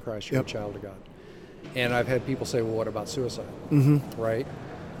faith in Christ, you're Yep. a child of God. And I've had people say, well, what about suicide? Right?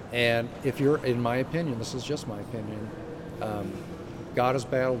 And if you're, in my opinion, this is just my opinion, God has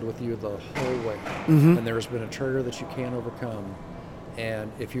battled with you the whole way. And there's been a trigger that you can't overcome.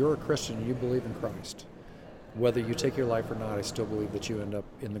 And if you're a Christian, you believe in Christ, whether you take your life or not, I still believe that you end up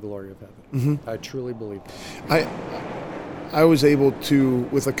in the glory of heaven. I truly believe that. I was able to,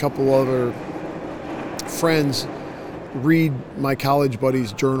 with a couple other friends, read my college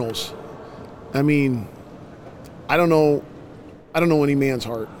buddies' journals. I mean, I don't know any man's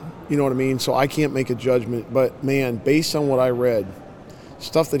heart. You know what I mean? So I can't make a judgment. But man, based on what I read,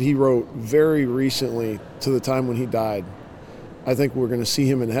 stuff that he wrote very recently to the time when he died, I think we're going to see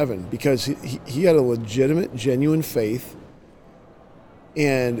him in heaven because he had a legitimate, genuine faith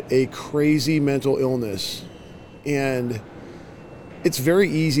and a crazy mental illness. And it's very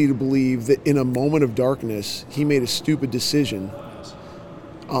easy to believe that in a moment of darkness, he made a stupid decision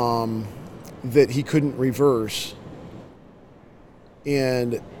that he couldn't reverse.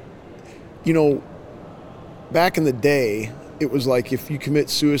 And, you know, back in the day, it was like if you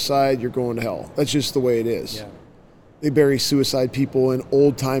commit suicide, you're going to hell. That's just the way it is. Yeah. They bury suicide people in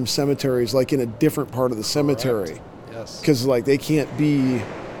old-time cemeteries, like in a different part of the cemetery. Correct. Yes. Because, like, they can't be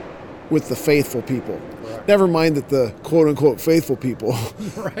with the faithful people. Correct. Never mind that the quote-unquote faithful people,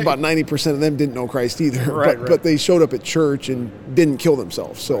 Right. about 90% of them didn't know Christ either. Right, But they showed up at church and didn't kill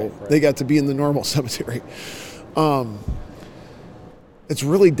themselves. So Right. they got to be in the normal cemetery. It's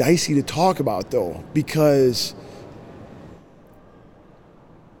really dicey to talk about, though, because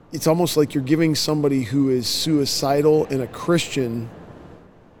it's almost like you're giving somebody who is suicidal and a Christian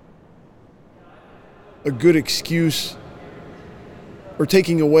a good excuse or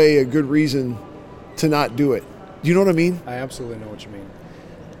taking away a good reason to not do it. Do you know what I mean? I absolutely know what you mean.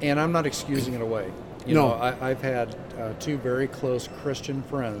 And I'm not excusing it away. You No. know, I've had two very close Christian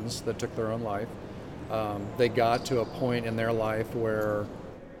friends that took their own life. They got to a point in their life where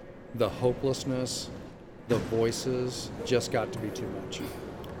the hopelessness, the voices just got to be too much.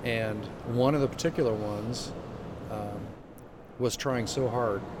 And one of the particular ones was trying so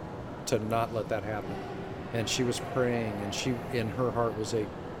hard to not let that happen. And she was praying, and she, in her heart, was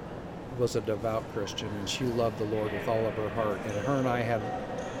a devout Christian, and she loved the Lord with all of her heart. And her and I had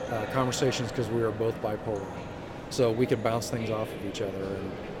conversations because we were both bipolar, so we could bounce things off of each other.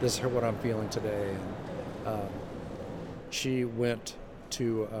 And this is what I'm feeling today. And she went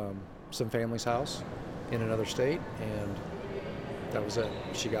to some family's house in another state, and that was it.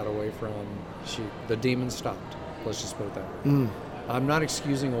 She got away from, the demons stopped. Let's just put it that way. I'm not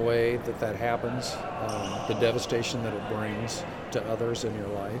excusing away that happens, the devastation that it brings to others in your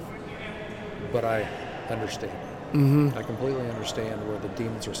life, but I understand. I completely understand where the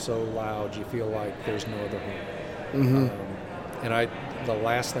demons are so loud, you feel like there's no other home. And the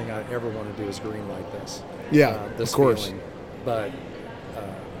last thing I ever want to do is greenlight this. Yeah, This of course. feeling. But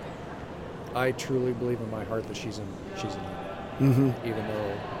I truly believe in my heart that she's in heaven, even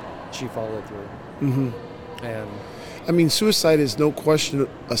though she followed through. And I mean, suicide is no question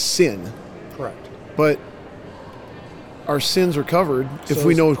a sin. Correct. But our sins are covered if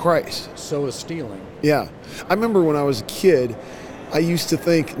we know Christ. So is stealing. Yeah. I remember when I was a kid, I used to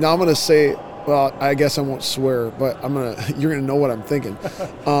think, now I'm going to say, well, I guess I won't swear, but you're going to know what I'm thinking.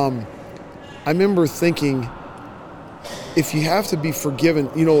 I remember thinking, if you have to be forgiven,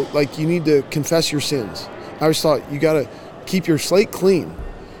 like you need to confess your sins. I always thought you got to keep your slate clean.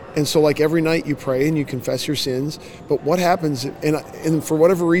 And so like every night you pray and you confess your sins. But what happens, and for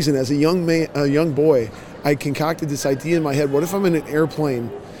whatever reason, as a young boy, I concocted this idea in my head, what if I'm in an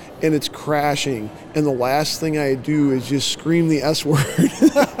airplane and it's crashing and the last thing I do is just scream the S word?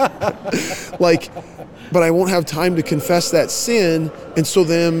 But I won't have time to confess that sin, and so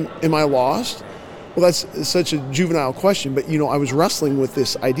then am I lost? Well, that's such a juvenile question, but I was wrestling with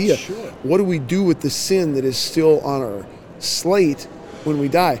this idea. Sure. What do we do with the sin that is still on our slate when we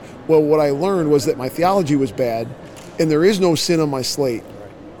die? Well, what I learned was that my theology was bad, and there is no sin on my slate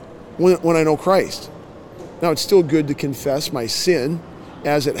when I know Christ. Now, it's still good to confess my sin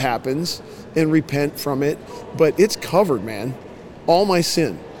as it happens and repent from it, but it's covered, man. All my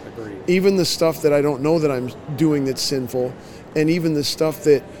sin. Agreed. Even the stuff that I don't know that I'm doing that's sinful, and even the stuff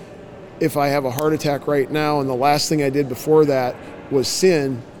that if I have a heart attack right now and the last thing I did before that was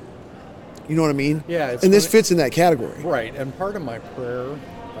sin, you know what I mean? Yeah. And this fits in that category. Right. And part of my prayer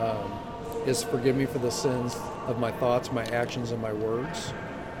is forgive me for the sins of my thoughts, my actions, and my words.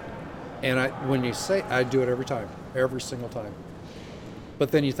 And when you say, I do it every single time. But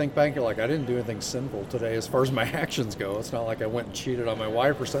then you think back, you're like, I didn't do anything sinful today as far as my actions go. It's not like I went and cheated on my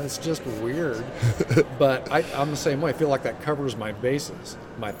wife or something. It's just weird. But I'm the same way. I feel like that covers my bases,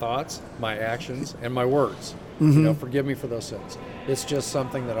 my thoughts, my actions, and my words. Mm-hmm. Forgive me for those sins. It's just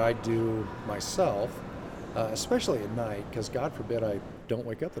something that I do myself, especially at night, because God forbid I don't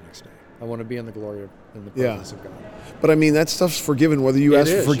wake up the next day. I want to be in the glory in the presence of God. But I mean, that stuff's forgiven whether you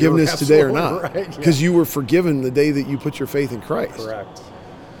ask for forgiveness today or not. Because you were forgiven the day that you put your faith in Christ. Correct.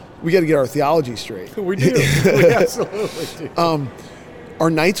 We got to get our theology straight. We do. We absolutely do. Are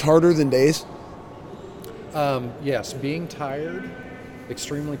nights harder than days? Yes. Being tired,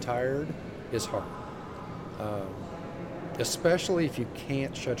 extremely tired, is hard. Especially if you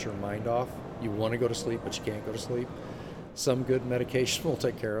can't shut your mind off. You want to go to sleep, but you can't go to sleep. Some good medication will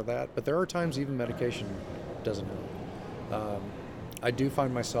take care of that, but there are times even medication doesn't help. I do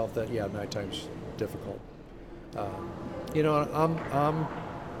find myself that, nighttime's difficult. I'm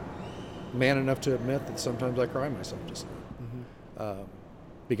man enough to admit that sometimes I cry myself to sleep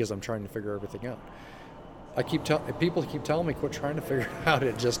because I'm trying to figure everything out. People keep telling me, quit trying to figure it out.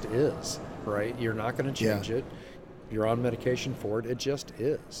 It just is, right? You're not going to change it. You're on medication for it. It just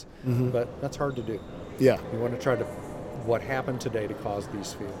is. Mm-hmm. But that's hard to do. Yeah. You want to try to, what happened today to cause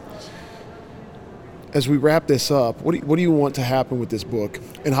these feelings? As we wrap this up, what do you want to happen with this book,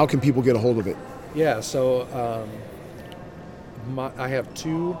 and how can people get a hold of it? Yeah, so I have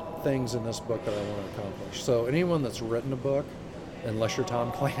two things in this book that I want to accomplish. So anyone that's written a book, unless you're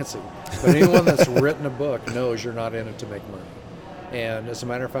Tom Clancy, but anyone that's written a book knows you're not in it to make money. And as a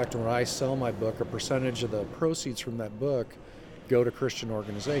matter of fact, when I sell my book, a percentage of the proceeds from that book go to Christian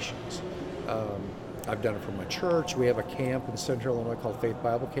organizations. I've done it for my church. We have a camp in Central Illinois called Faith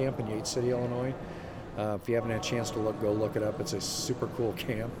Bible Camp in Yates City, Illinois. If you haven't had a chance to go look it up. It's a super cool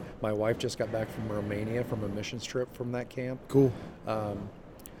camp. My wife just got back from Romania from a missions trip from that camp. Cool.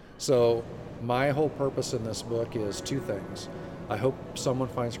 So my whole purpose in this book is two things. I hope someone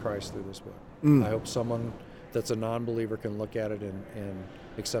finds Christ through this book. I hope someone that's a non-believer can look at it and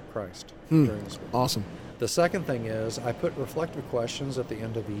accept Christ during this book. Awesome. The second thing is I put reflective questions at the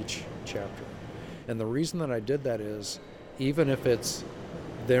end of each chapter. And the reason that I did that is even if it's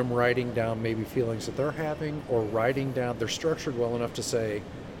them writing down maybe feelings that they're having or writing down, they're structured well enough to say,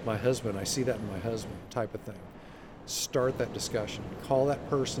 my husband, I see that in my husband type of thing. Start that discussion. Call that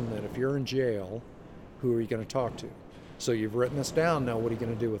person that if you're in jail, who are you going to talk to? So you've written this down, now what are you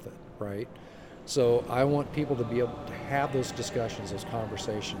going to do with it, right? So I want people to be able to have those discussions, those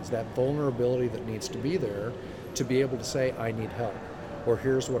conversations, that vulnerability that needs to be there to be able to say, I need help, or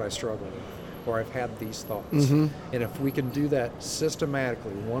here's what I struggle with, or I've had these thoughts. Mm-hmm. And if we can do that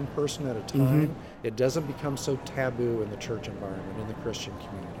systematically, one person at a time, it doesn't become so taboo in the church environment, in the Christian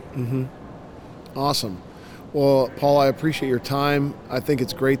community. Awesome. Well, Paul, I appreciate your time. I think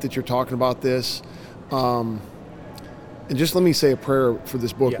it's great that you're talking about this. And just let me say a prayer for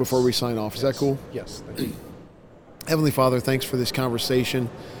this book before we sign off. Is that cool? Yes. Thank you. Heavenly Father, thanks for this conversation.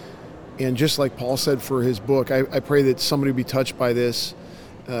 And just like Paul said for his book, I pray that somebody would be touched by this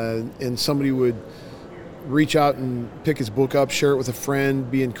and somebody would reach out and pick his book up, share it with a friend,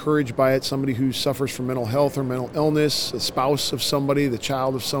 be encouraged by it, somebody who suffers from mental health or mental illness, a spouse of somebody, the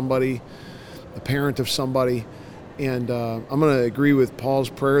child of somebody, a parent of somebody. And I'm going to agree with Paul's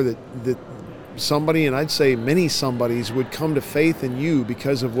prayer that somebody, and I'd say many somebodies, would come to faith in you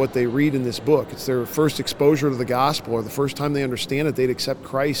because of what they read in this book. It's their first exposure to the gospel, or the first time they understand it, they'd accept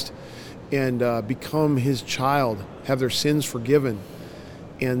Christ and become his child, have their sins forgiven.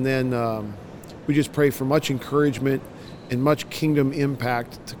 And then we just pray for much encouragement and much kingdom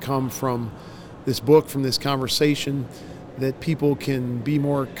impact to come from this book, from this conversation, that people can be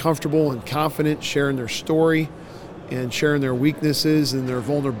more comfortable and confident sharing their story and sharing their weaknesses and their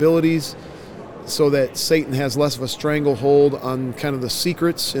vulnerabilities, so that Satan has less of a stranglehold on kind of the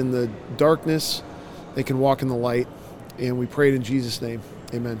secrets in the darkness. They can walk in the light. And we pray it in Jesus' name.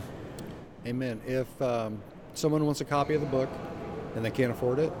 Amen. Amen. If someone wants a copy of the book and they can't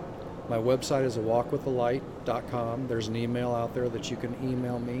afford it, my website is awalkwiththelight.com. There's an email out there that you can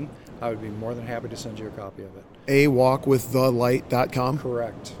email me. I would be more than happy to send you a copy of it. awalkwiththelight.com?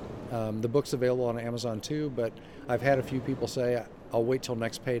 Correct. The book's available on Amazon too, but I've had a few people say, I'll wait till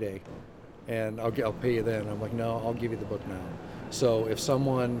next payday and I'll pay you then. I'm like, no, I'll give you the book now. So if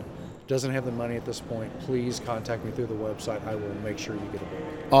someone doesn't have the money at this point, please contact me through the website. I will make sure you get a book.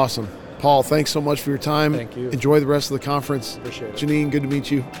 Awesome. Paul, thanks so much for your time. Thank you. Enjoy the rest of the conference. Appreciate it. Janine, good to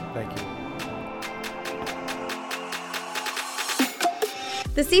meet you. Thank you.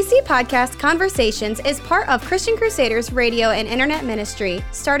 The CC Podcast Conversations is part of Christian Crusaders radio and internet ministry,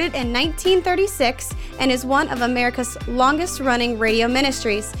 started in 1936 and is one of America's longest-running radio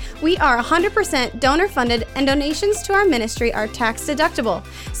ministries. We are 100% donor-funded, and donations to our ministry are tax-deductible.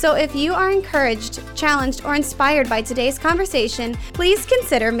 So if you are encouraged, challenged, or inspired by today's conversation, please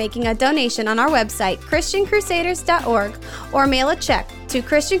consider making a donation on our website, christiancrusaders.org, or mail a check to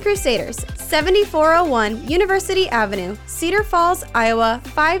Christian Crusaders, 7401 University Avenue, Cedar Falls, Iowa,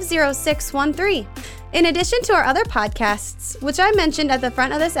 50613. In addition to our other podcasts, which I mentioned at the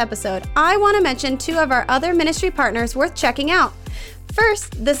front of this episode, I want to mention two of our other ministry partners worth checking out.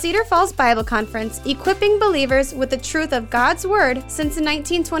 First, the Cedar Falls Bible Conference, equipping believers with the truth of God's Word since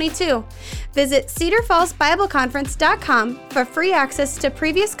 1922. Visit cedarfallsbibleconference.com for free access to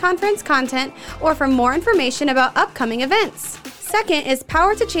previous conference content or for more information about upcoming events. Second is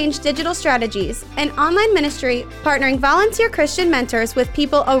Power to Change Digital Strategies, an online ministry partnering volunteer Christian mentors with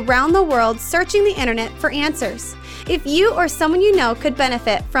people around the world searching the internet for answers. If you or someone you know could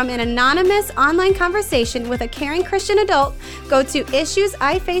benefit from an anonymous online conversation with a caring Christian adult, go to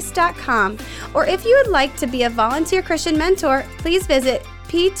issuesiface.com. Or if you would like to be a volunteer Christian mentor, please visit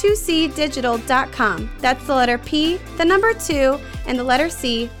p2cdigital.com. That's the letter P, the number 2, and the letter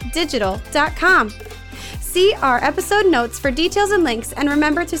C, digital.com. See our episode notes for details and links, and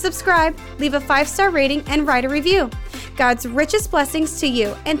remember to subscribe, leave a 5-star rating, and write a review. God's richest blessings to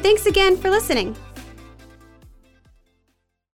you, and thanks again for listening.